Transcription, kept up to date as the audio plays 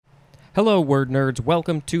Hello, word nerds.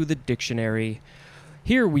 Welcome to the dictionary.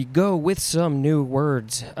 Here we go with some new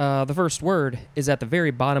words. The first word is at the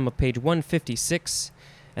very bottom of page 156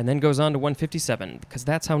 and then goes on to 157 because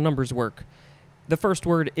that's how numbers work. The first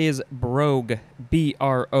word is brogue, B-R-O-G-U-E.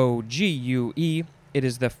 It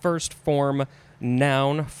is the first form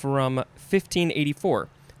noun from 1584.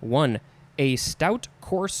 1. A stout,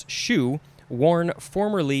 coarse shoe worn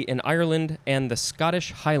formerly in Ireland and the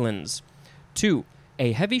Scottish Highlands. 2.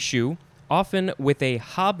 A heavy shoe, often with a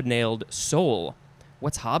hobnailed sole.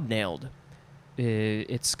 What's hobnailed?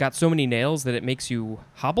 It's got so many nails that it makes you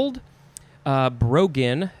hobbled.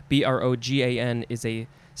 Brogan, B-R-O-G-A-N, is a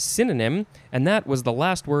synonym, and that was the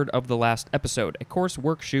last word of the last episode. A coarse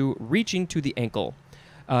work shoe reaching to the ankle.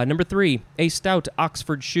 Number 3, a stout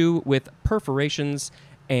Oxford shoe with perforations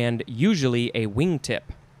and usually a wingtip.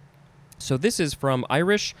 So this is from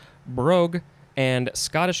Irish, brogue, and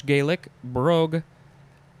Scottish Gaelic, brogue.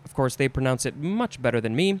 Of course, they pronounce it much better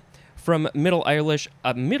than me. From Middle Irish,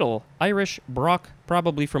 broch,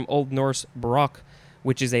 probably from Old Norse broch,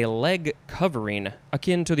 which is a leg covering,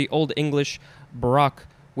 akin to the Old English broch,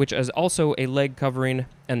 which is also a leg covering,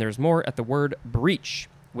 and there's more at the word breech,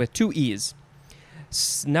 with 2 E's.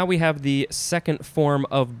 Now we have the second form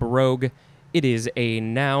of brogue. It is a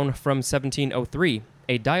noun from 1703,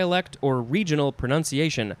 a dialect or regional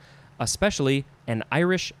pronunciation, especially an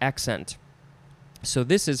Irish accent. So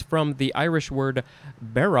this is from the Irish word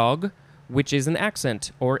brogue, which is an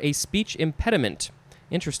accent or a speech impediment.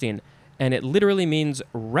 Interesting. And it literally means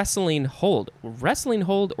wrestling hold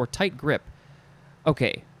or tight grip.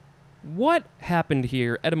 Okay, what happened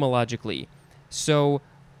here etymologically? So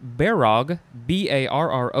brogue,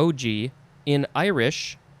 B-A-R-R-O-G, in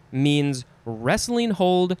Irish means wrestling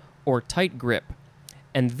hold or tight grip.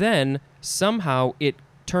 And then somehow it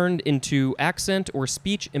turned into accent or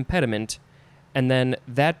speech impediment, and then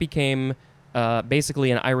that became basically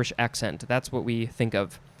an Irish accent. That's what we think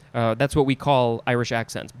of. That's what we call Irish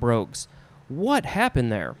accents, brogues. What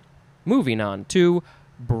happened there? Moving on to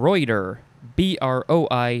broider, B-R-O-I-D-E-R.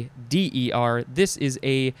 This is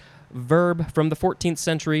a verb from the 14th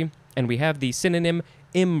century, and we have the synonym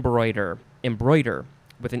embroider,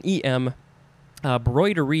 with an E-M.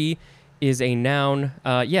 Broidery is a noun.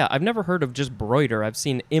 I've never heard of just broider. I've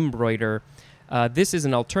seen embroider. This is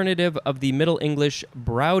an alternative of the Middle English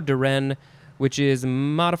brouderen, which is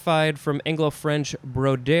modified from Anglo-French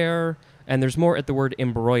broder, and there's more at the word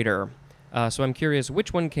embroider. So I'm curious,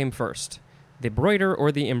 which one came first, the broider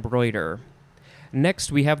or the embroider? Next,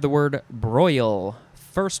 we have the word broil,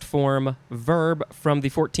 first form verb from the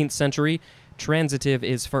 14th century. Transitive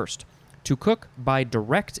is first. To cook by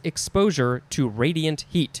direct exposure to radiant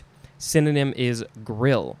heat. Synonym is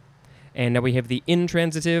grill. And now we have the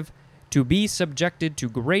intransitive, to be subjected to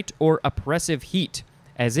great or oppressive heat,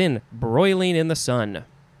 as in broiling in the sun.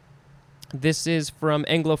 This is from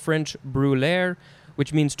Anglo-French brûler,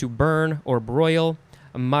 which means to burn or broil,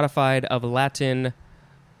 modified of Latin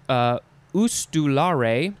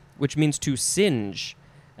ustulare, which means to singe,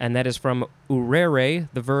 and that is from urere,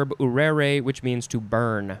 the verb urere, which means to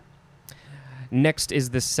burn. Next is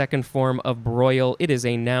the second form of broil. It is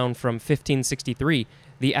a noun from 1563,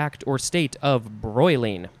 the act or state of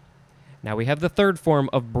broiling. Now we have the third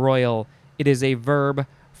form of broil. It is a verb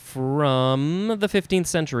from the 15th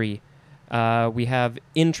century. We have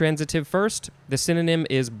intransitive first. The synonym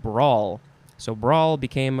is brawl. So brawl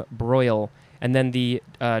became broil. And then the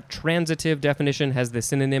transitive definition has the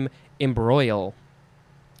synonym embroil.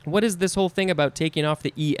 What is this whole thing about taking off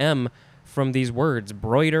the EM from these words,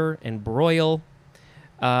 broider and broil?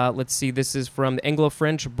 Let's see, this is from the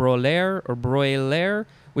Anglo-French broiler or broiler,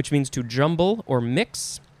 which means to jumble or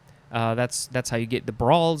mix. That's how you get the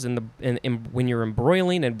brawls, and when you're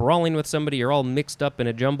embroiling and brawling with somebody, you're all mixed up in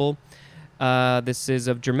a jumble. This is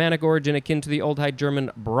of Germanic origin, akin to the Old High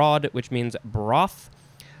German brod, which means broth,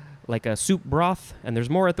 like a soup broth, and there's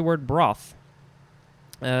more at the word broth.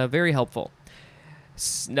 Very helpful.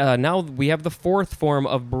 Now we have the fourth form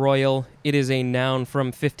of broil. It is a noun from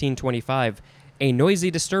 1525, a noisy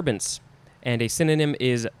disturbance, and a synonym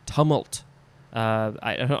is tumult.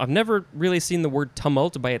 I've never really seen the word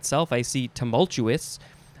tumult by itself. I see tumultuous,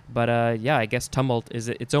 but I guess tumult is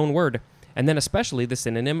its own word. And then especially the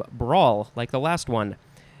synonym brawl, like the last one.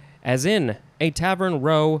 As in, a tavern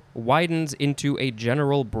row widens into a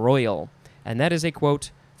general broil. And that is a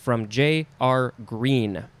quote from J.R.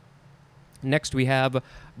 Green. Next we have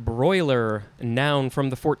broiler, noun from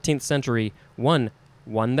the 14th century. 1.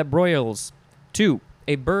 One that broils. 2.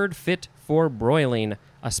 A bird fit for broiling,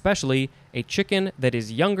 especially a chicken that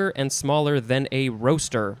is younger and smaller than a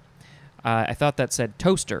roaster. I thought that said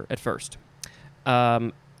toaster at first.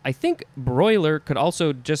 I think broiler could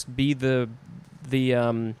also just be the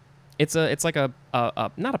it's like a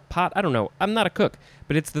not a pot. I don't know. I'm not a cook,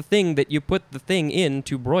 but it's the thing that you put the thing in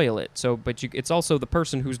to broil it. So, but it's also the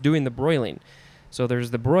person who's doing the broiling. So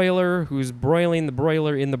there's the broiler who's broiling the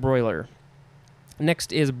broiler in the broiler.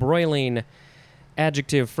 Next is broiling,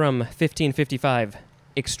 adjective from 1555,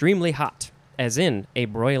 extremely hot, as in a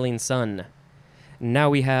broiling sun. Now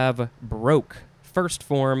we have broke, first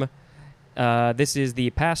form. This is the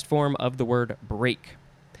past form of the word break.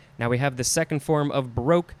 Now we have the second form of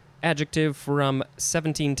broke, adjective from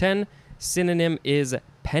 1710. Synonym is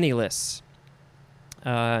penniless.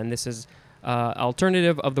 And this is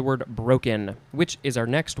alternative of the word broken, which is our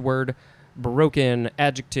next word, broken,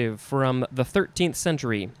 adjective from the 13th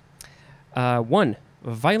century. 1.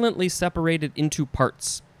 Violently separated into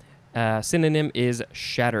parts. Synonym is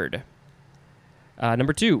shattered.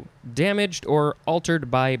 Number 2. Damaged or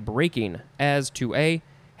altered by breaking, as to a,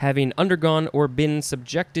 having undergone or been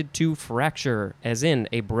subjected to fracture, as in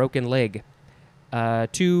a broken leg.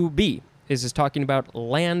 2b is talking about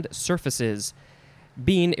land surfaces,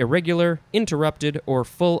 being irregular, interrupted, or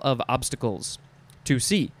full of obstacles.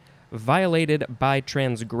 2c, violated by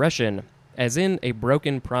transgression, as in a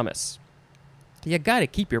broken promise. You gotta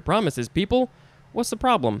keep your promises, people. What's the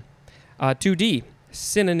problem? 2d,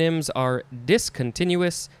 synonyms are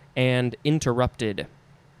discontinuous and interrupted.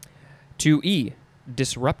 2e,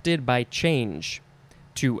 disrupted by change.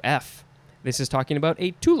 2f, this is talking about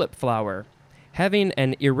a tulip flower, having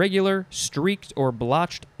an irregular, streaked, or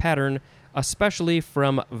blotched pattern, especially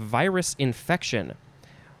from virus infection.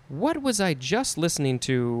 What was I just listening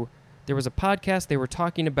to? There was a podcast they were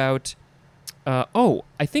talking about.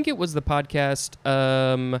 I think it was the podcast,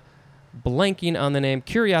 blanking on the name,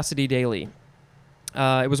 Curiosity Daily.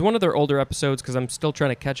 It was one of their older episodes because I'm still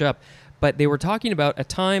trying to catch up. But they were talking about a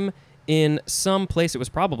time in some place. It was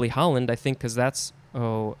probably Holland, I think, because that's...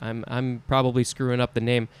 I'm probably screwing up the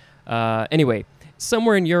name. Anyway,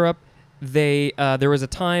 somewhere in Europe, there was a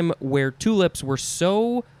time where tulips were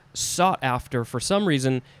so sought after for some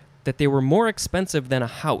reason that they were more expensive than a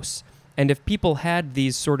house. And if people had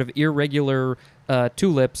these sort of irregular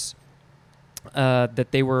tulips, that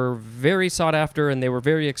they were very sought after and they were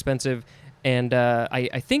very expensive. And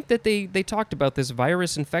I think that they talked about this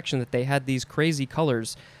virus infection, that they had these crazy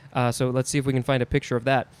colors. So let's see if we can find a picture of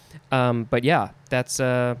that. But yeah, that's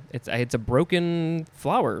it's a broken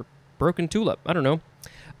flower, broken tulip. I don't know.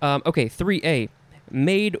 Okay, 3a,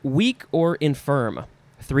 made weak or infirm.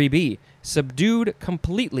 3b, subdued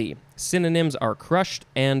completely. Synonyms are crushed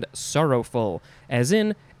and sorrowful, as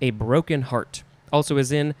in a broken heart. Also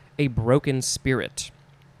as in a broken spirit.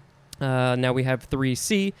 Now we have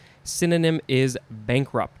 3c, synonym is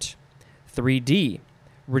bankrupt. 3d,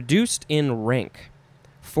 reduced in rank.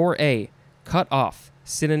 4a, cut off.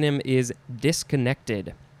 Synonym is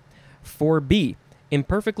disconnected. 4b,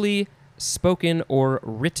 imperfectly spoken or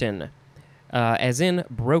written, as in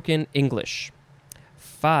broken English.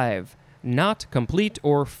 5, not complete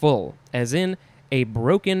or full, as in a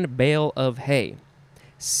broken bale of hay.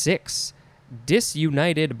 6,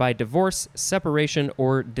 disunited by divorce, separation,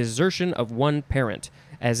 or desertion of one parent,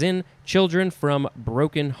 as in children from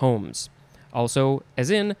broken homes. Also,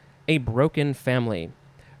 as in a broken family.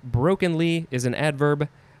 Brokenly is an adverb.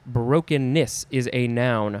 Brokenness is a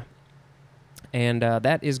noun. And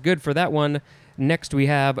that is good for that one. Next we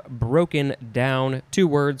have broken down, 2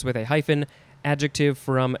 words with a hyphen, adjective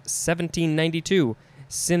from 1792.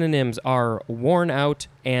 Synonyms are worn out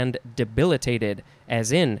and debilitated,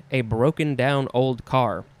 as in a broken down old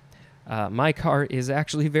car. My car is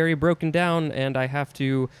actually very broken down, and I have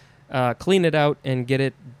to clean it out and get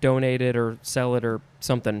it donated or sell it or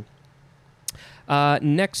something.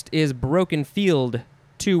 Next is broken field,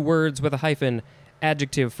 2 words with a hyphen,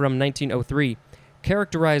 adjective from 1903.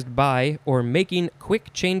 Characterized by or making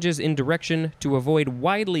quick changes in direction to avoid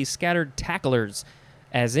widely scattered tacklers,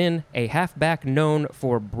 as in a halfback known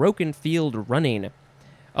for broken field running.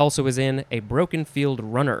 Also as in a broken field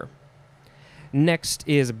runner. Next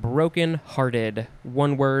is broken-hearted,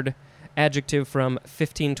 1 word, adjective from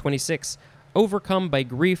 1526, overcome by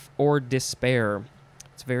grief or despair.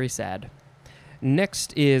 It's very sad.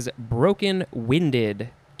 Next is broken-winded,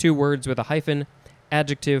 2 words with a hyphen,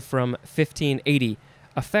 adjective from 1580,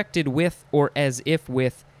 affected with or as if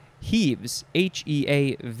with heaves,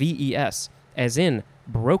 Heaves, as in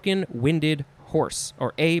broken-winded horse,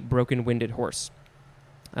 or a broken-winded horse.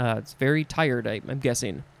 It's very tired, I'm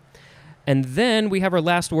guessing. And then we have our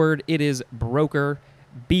last word. It is broker,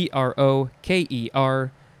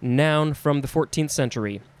 Broker, noun from the 14th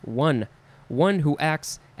century. 1 who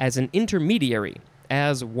acts as an intermediary,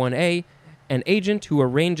 as 1a, an agent who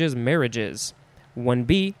arranges marriages.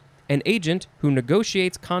 1B, an agent who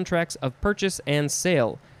negotiates contracts of purchase and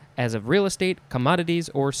sale, as of real estate, commodities,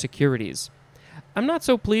 or securities. I'm not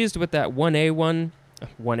so pleased with that 1A1,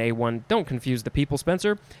 don't confuse the people,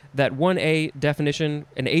 Spencer. That 1A definition,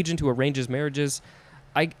 an agent who arranges marriages.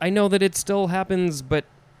 I know that it still happens, but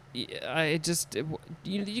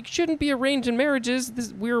you shouldn't be arranging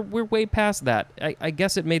marriages. We're way past that. I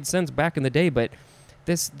guess it made sense back in the day, but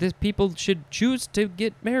this people should choose to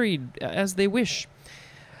get married as they wish.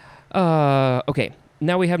 Okay,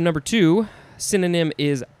 now we have number 2. Synonym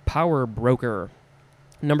is power broker.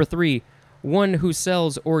 Number 3, one who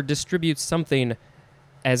sells or distributes something,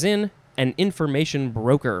 as in an information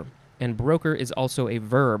broker. And broker is also a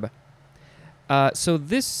verb. So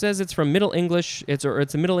this says it's from Middle English. It's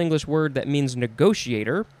a Middle English word that means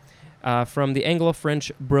negotiator, from the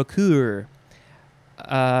Anglo-French broker.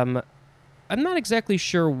 I'm not exactly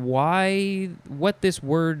sure what this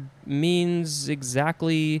word means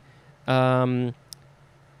exactly. I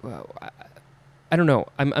don't know.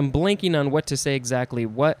 I'm blanking on what to say exactly.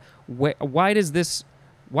 Why does this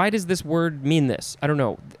word mean this? I don't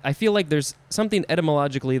know. I feel like there's something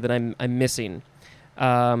etymologically that I'm missing.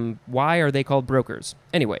 Why are they called brokers?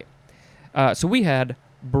 Anyway, so we had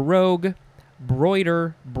brogue,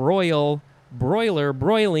 broider, broil, broiler,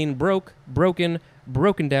 broiling, broke, broken,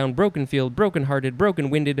 broken down, broken field, broken-hearted,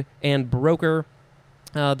 broken-winded, and broker.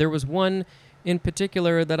 There was one in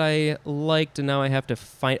particular that I liked, and now I have to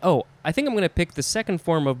find... Oh, I think I'm going to pick the second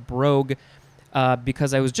form of brogue,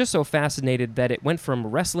 because I was just so fascinated that it went from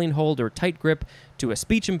wrestling hold or tight grip to a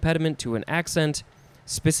speech impediment to an accent,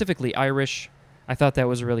 specifically Irish. I thought that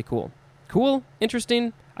was really cool. Cool?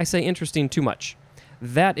 Interesting? I say interesting too much.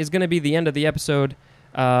 That is going to be the end of the episode,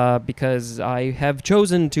 because I have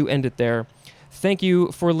chosen to end it there. Thank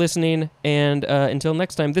you for listening, and until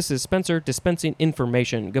next time, this is Spencer dispensing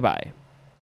information. Goodbye.